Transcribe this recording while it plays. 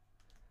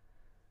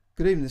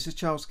Good evening, this is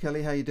Charles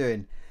Kelly. How are you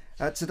doing?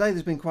 Today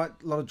there's been quite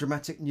a lot of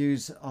dramatic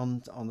news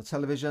on the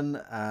television.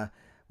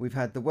 We've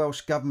had the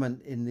Welsh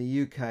Government in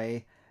the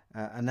UK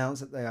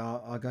announce that they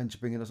are going to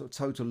bring in a sort of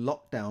total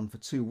lockdown for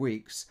 2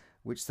 weeks,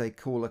 which they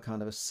call a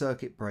kind of a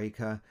circuit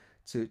breaker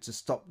to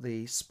stop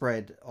the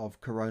spread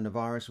of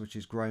coronavirus, which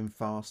is growing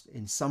fast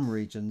in some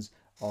regions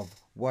of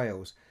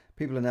Wales.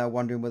 People are now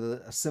wondering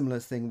whether a similar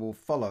thing will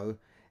follow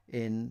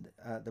in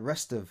the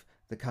rest of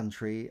the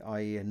country,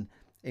 i.e. in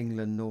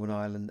England, Northern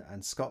Ireland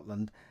and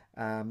Scotland,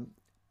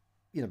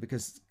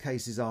 because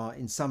cases are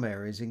in some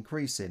areas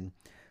increasing.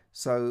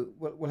 So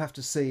we'll have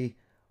to see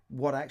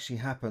what actually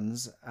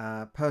happens.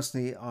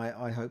 Personally,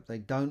 I hope they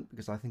don't,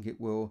 because I think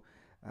it will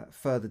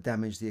further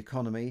damage the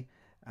economy,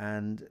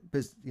 and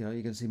you're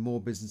going to see more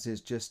businesses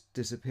just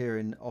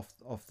disappearing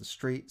off the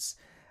streets,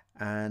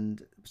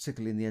 and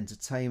particularly in the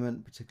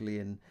entertainment, particularly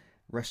in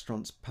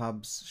restaurants,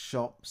 pubs,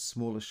 shops,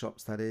 smaller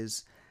shops, that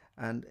is.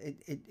 And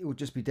it will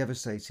just be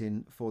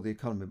devastating for the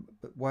economy.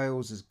 But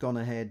Wales has gone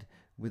ahead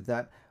with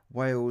that.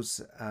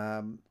 Wales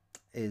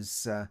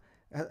has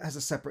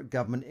a separate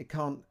government. It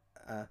can't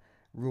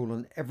rule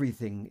on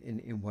everything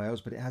in Wales,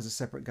 but it has a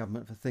separate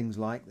government for things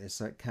like this,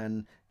 so it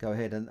can go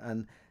ahead.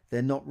 And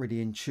they're not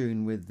really in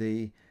tune with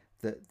the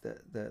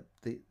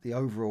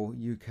overall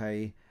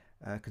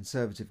UK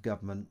Conservative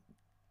government,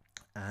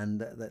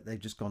 and they've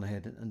just gone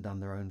ahead and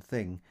done their own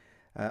thing.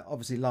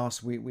 Obviously,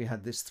 last week we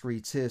had this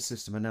three-tier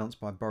system announced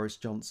by Boris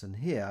Johnson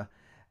here,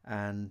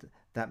 and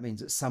that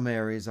means that some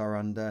areas are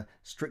under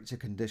stricter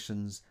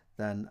conditions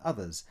than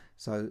others.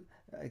 So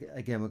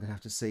again, we're going to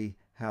have to see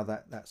how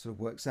that sort of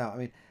works out. I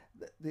mean,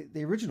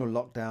 the original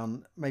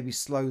lockdown maybe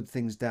slowed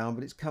things down,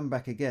 but it's come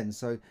back again.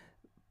 So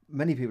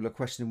many people are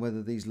questioning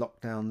whether these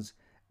lockdowns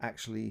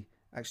actually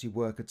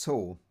work at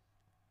all.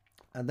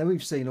 And then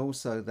we've seen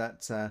also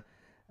that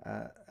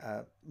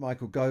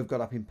Michael Gove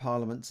got up in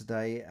Parliament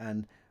today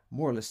and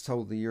more or less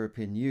told the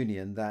European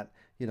Union that,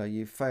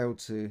 you failed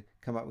to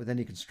come up with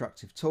any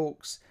constructive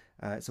talks.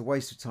 It's a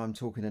waste of time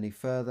talking any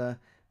further.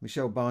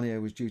 Michel Barnier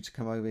was due to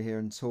come over here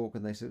and talk,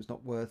 and they said it's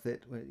not worth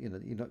it.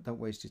 Don't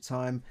waste your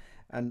time.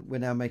 And we're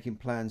now making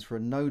plans for a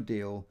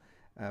no-deal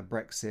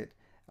Brexit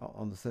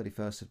on the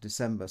 31st of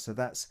December. So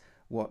that's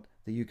what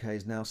the UK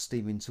is now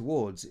steaming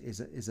towards,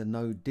 is a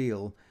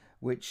no-deal,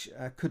 which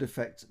could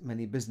affect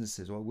many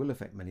businesses, or will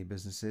affect many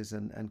businesses,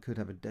 and could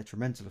have a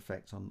detrimental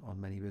effect on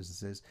many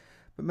businesses.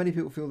 But many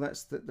people feel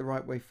that's the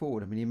right way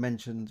forward. I mean, you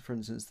mentioned, for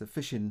instance, the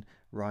fishing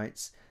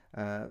rights.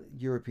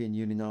 European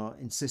Union are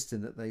insisting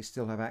that they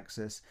still have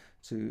access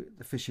to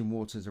the fishing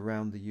waters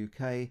around the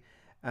UK,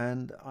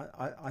 and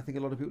I think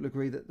a lot of people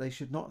agree that they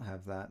should not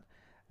have that.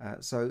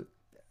 So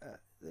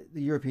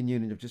the European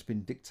Union have just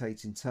been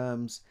dictating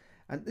terms,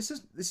 and this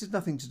is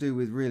nothing to do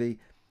with really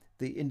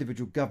the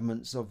individual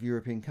governments of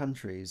European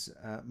countries.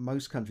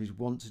 Most countries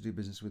want to do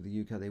business with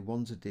the UK. They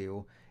want a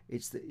deal.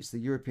 It's the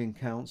European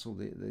Council,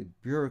 the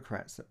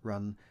bureaucrats that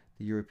run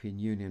the European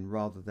Union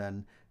rather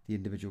than the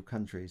individual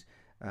countries.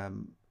 I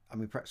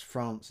mean, perhaps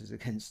France is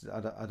against it.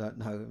 I don't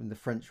know. I mean, the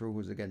French are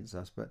always against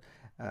us, but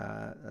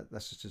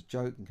that's just a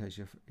joke in case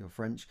you're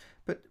French.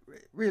 But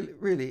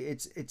really,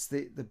 it's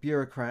the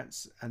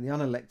bureaucrats and the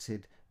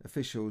unelected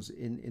officials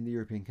in the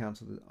European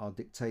Council that are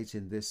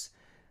dictating this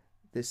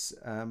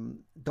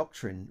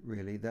doctrine,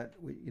 really, that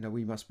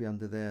we must be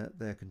under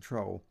their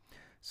control.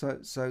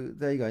 So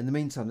there you go. In the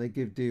meantime, they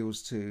give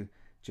deals to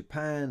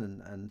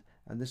Japan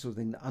and this sort of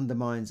thing that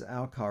undermines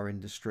our car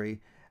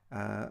industry,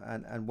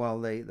 and while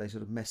they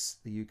sort of mess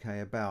the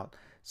UK about.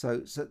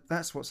 So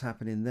that's what's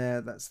happening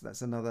there.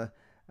 That's another.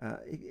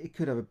 It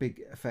could have a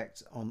big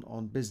effect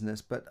on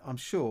business, but I'm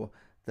sure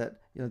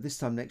that this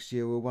time next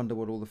year we'll wonder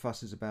what all the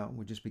fuss is about, and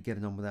we'll just be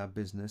getting on with our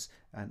business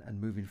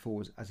and moving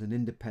forward as an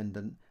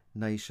independent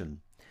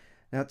nation.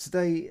 Now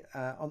today,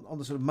 on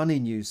the sort of money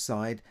news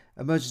side,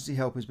 emergency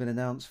help has been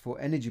announced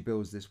for energy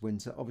bills this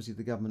winter. Obviously,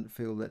 the government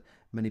feel that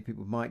many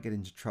people might get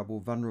into trouble,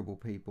 vulnerable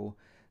people.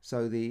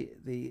 So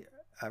the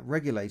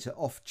regulator,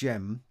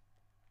 Ofgem,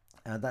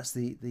 that's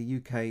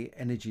the UK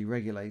energy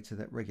regulator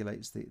that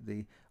regulates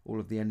all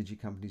of the energy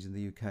companies in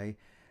the UK,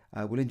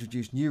 will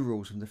introduce new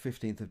rules from the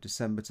 15th of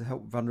December to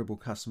help vulnerable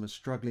customers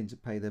struggling to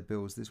pay their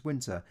bills this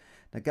winter.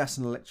 Now, gas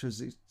and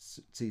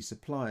electricity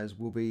suppliers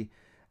will be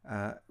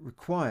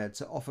required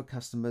to offer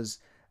customers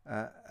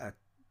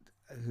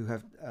who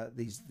have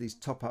these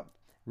top-up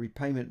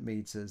repayment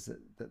meters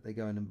that they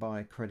go in and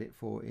buy credit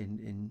for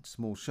in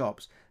small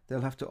shops.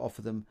 They'll have to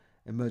offer them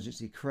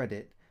emergency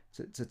credit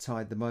to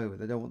tide them over.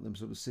 They don't want them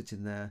sort of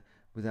sitting there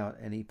without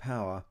any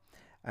power.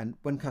 And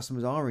when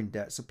customers are in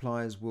debt,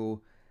 suppliers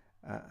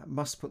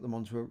must put them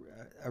onto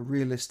a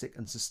realistic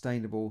and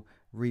sustainable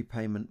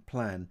repayment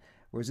plan.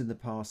 Whereas in the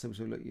past, they would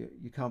say, look,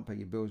 you can't pay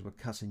your bills, we're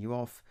cutting you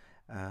off,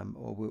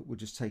 or we'll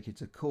just take you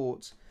to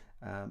court.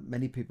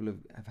 Many people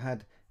have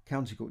had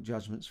county court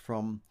judgments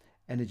from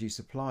energy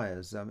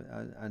suppliers,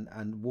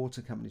 and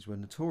water companies were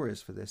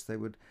notorious for this. They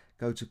would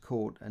go to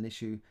court and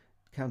issue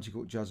county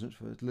court judgments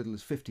for as little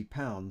as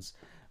 £50,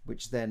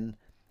 which then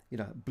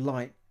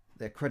blight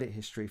their credit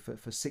history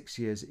for 6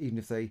 years, even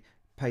if they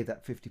pay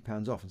that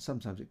 £50 off. And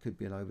sometimes it could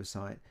be an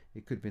oversight.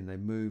 It could be they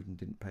moved and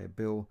didn't pay a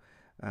bill.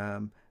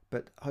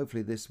 But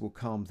hopefully this will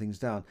calm things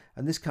down.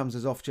 And this comes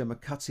as Ofgem are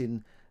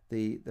cutting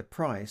the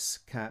price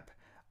cap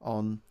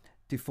on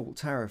default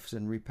tariffs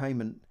and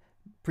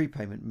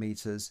prepayment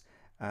meters.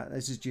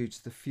 This is due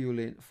to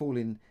the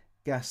falling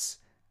gas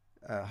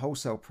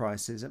wholesale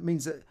prices. It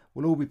means that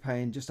we'll all be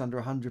paying just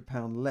under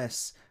 £100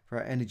 less for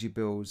our energy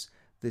bills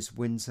this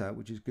winter,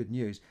 which is good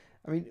news.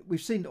 I mean,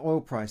 we've seen oil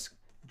price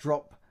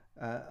drop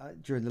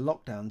during the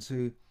lockdown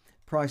to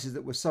prices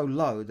that were so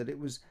low that it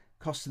was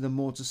costing them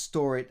more to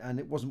store it, and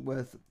it wasn't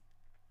worth,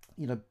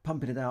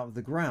 pumping it out of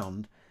the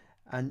ground.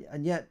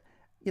 And yet,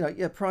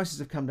 prices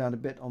have come down a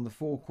bit on the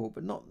forecourt,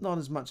 but not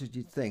as much as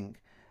you'd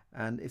think.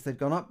 And if they'd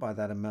gone up by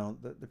that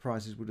amount, the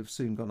prices would have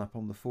soon gone up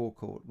on the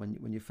forecourt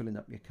when you're filling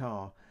up your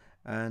car.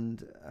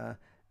 And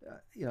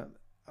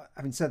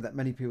having said that,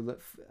 many people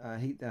that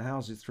heat their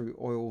houses through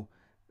oil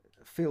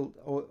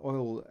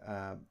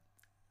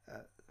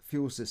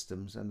fuel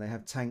systems, and they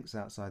have tanks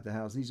outside their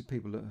house. These are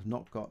people that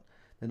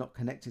they're not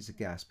connected to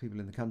gas. People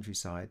in the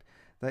countryside,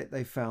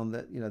 they found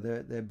that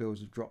their bills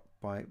have dropped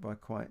by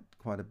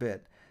quite a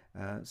bit,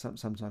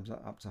 sometimes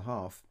up to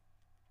half.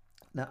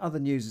 Now, other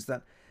news is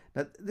that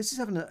this is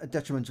having a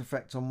detrimental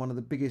effect on one of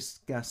the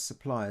biggest gas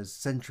suppliers,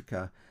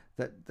 Centrica,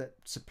 that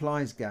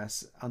supplies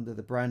gas under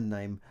the brand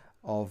name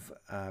of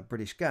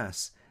British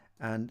Gas.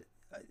 And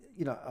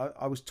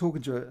I was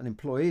talking to an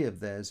employee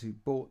of theirs who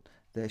bought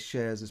their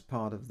shares as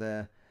part of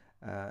their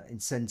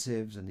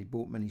incentives, and he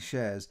bought many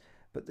shares.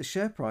 But the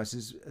share price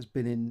has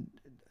been in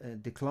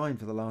decline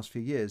for the last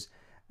few years.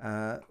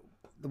 The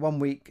 1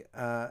 week,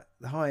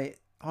 the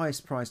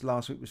highest price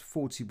last week was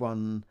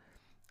 41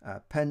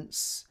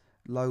 pence,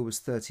 low was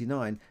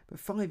 39. But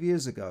 5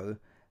 years ago,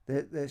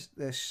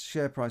 their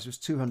share price was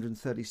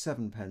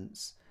 237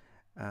 pence,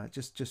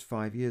 just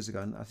 5 years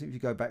ago. And I think if you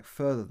go back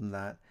further than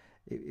that,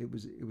 it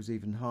was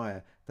even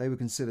higher. They were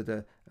considered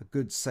a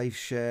good safe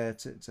share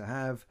to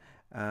have,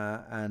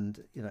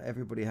 and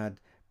everybody had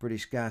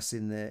British Gas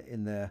in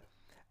their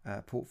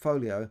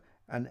portfolio,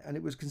 and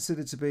it was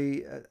considered to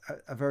be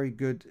a very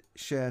good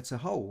share to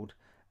hold.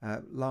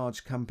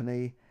 Large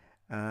company,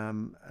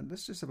 and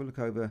let's just have a look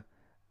over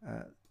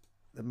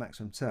the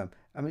maximum term.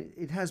 I mean,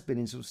 it has been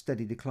in sort of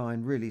steady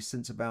decline really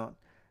since about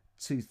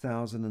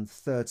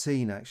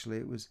 2013. Actually,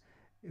 it was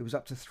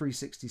up to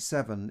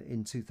 367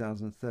 in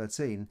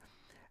 2013,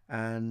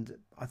 and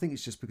I think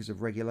it's just because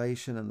of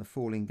regulation and the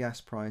falling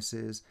gas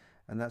prices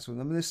and that sort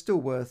of. I mean, they're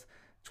still worth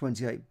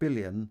 28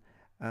 billion,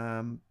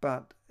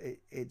 but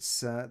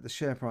it's the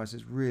share price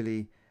has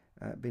really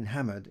been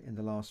hammered in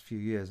the last few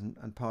years,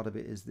 and part of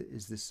it is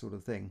this sort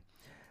of thing.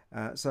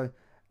 So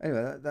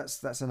anyway, that's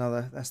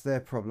their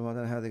problem. I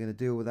don't know how they're going to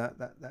deal with that.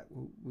 That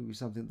will be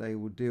something they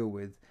will deal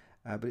with,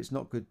 but it's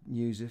not good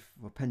news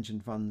for pension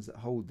funds that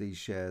hold these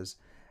shares.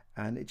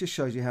 And it just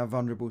shows you how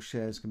vulnerable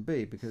shares can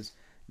be, because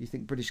you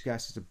think British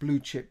Gas is a blue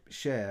chip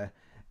share.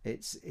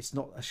 It's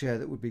not a share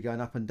that would be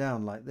going up and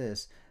down like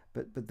this.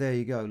 But there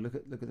you go. Look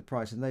at the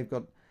price, and they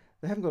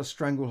haven't got a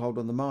stranglehold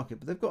on the market,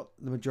 but they've got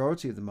the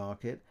majority of the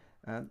market.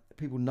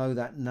 People know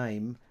that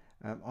name.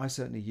 I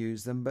certainly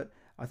use them, but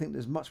I think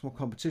there's much more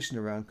competition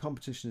around.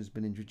 Competition has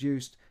been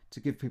introduced to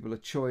give people a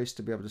choice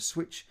to be able to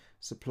switch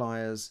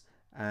suppliers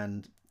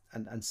and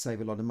save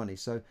a lot of money.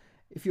 So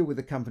if you're with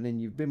a company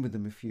and you've been with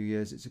them a few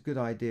years, it's a good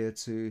idea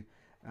to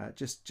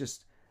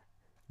just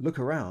look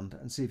around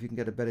and see if you can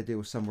get a better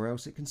deal somewhere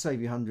else. It can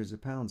save you hundreds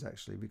of pounds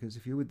actually, because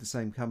if you're with the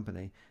same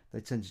company,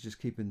 they tend to just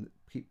keep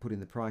putting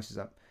the prices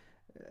up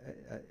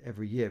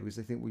every year, because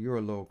they think, well, you're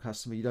a loyal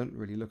customer, you don't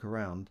really look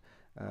around.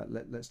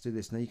 Let's do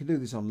this. Now you can do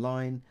this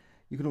online.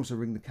 You can also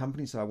ring the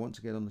company, so I want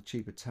to get on the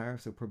cheaper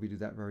tariff. They'll probably do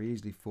that very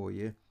easily for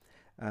you.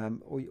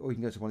 Or you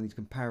can go to one of these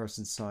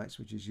comparison sites,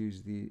 which is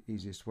usually the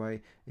easiest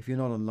way. If you're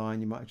not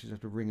online, you might just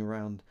have to ring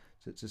around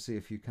to see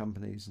a few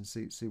companies and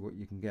see what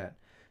you can get.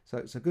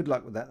 So good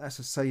luck with that. That's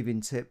a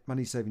saving tip,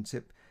 money saving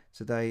tip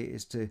today,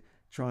 is to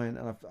try and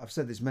I've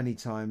said this many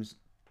times,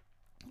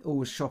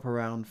 always shop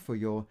around for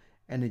your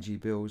energy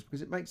bills,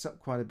 because it makes up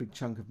quite a big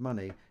chunk of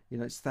money.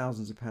 It's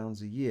thousands of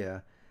pounds a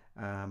year.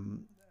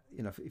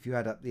 If you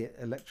add up the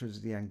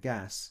electricity and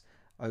gas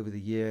over the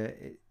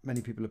year,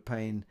 many people are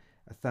paying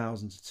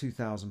 £1,000 to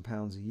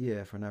 £2,000 a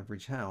year for an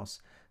average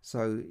house.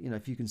 So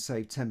if you can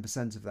save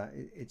 10% of that,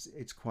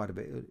 it's quite a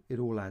bit. It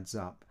all adds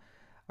up.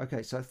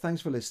 Okay, so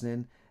thanks for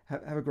listening.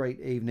 Have a great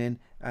evening.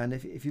 And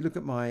if you look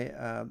at my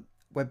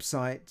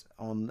website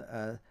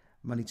on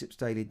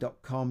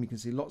moneytipsdaily.com, you can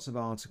see lots of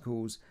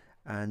articles,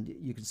 and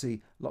you can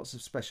see lots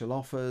of special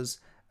offers.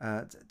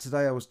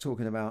 Today I was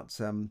talking about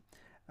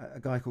a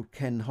guy called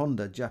Ken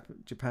Honda,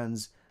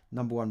 Japan's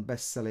 #1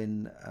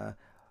 best-selling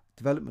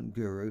development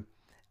guru,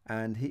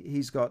 and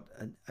he's got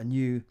a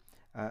new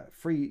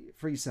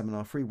free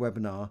seminar, free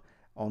webinar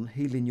on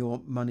healing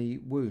your money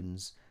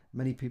wounds.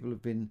 Many people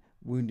have been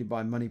wounded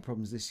by money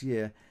problems this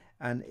year,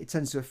 and it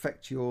tends to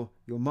affect your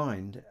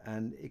mind,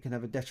 and it can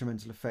have a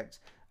detrimental effect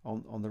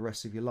on the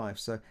rest of your life.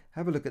 So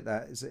have a look at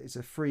that. It's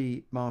a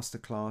free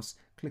masterclass.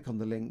 Click on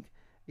the link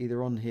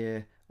either on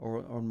here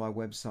or on my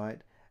website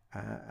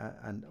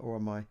and or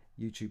on my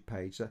YouTube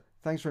page. So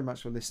thanks very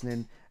much for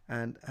listening,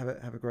 and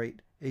have a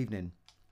great evening.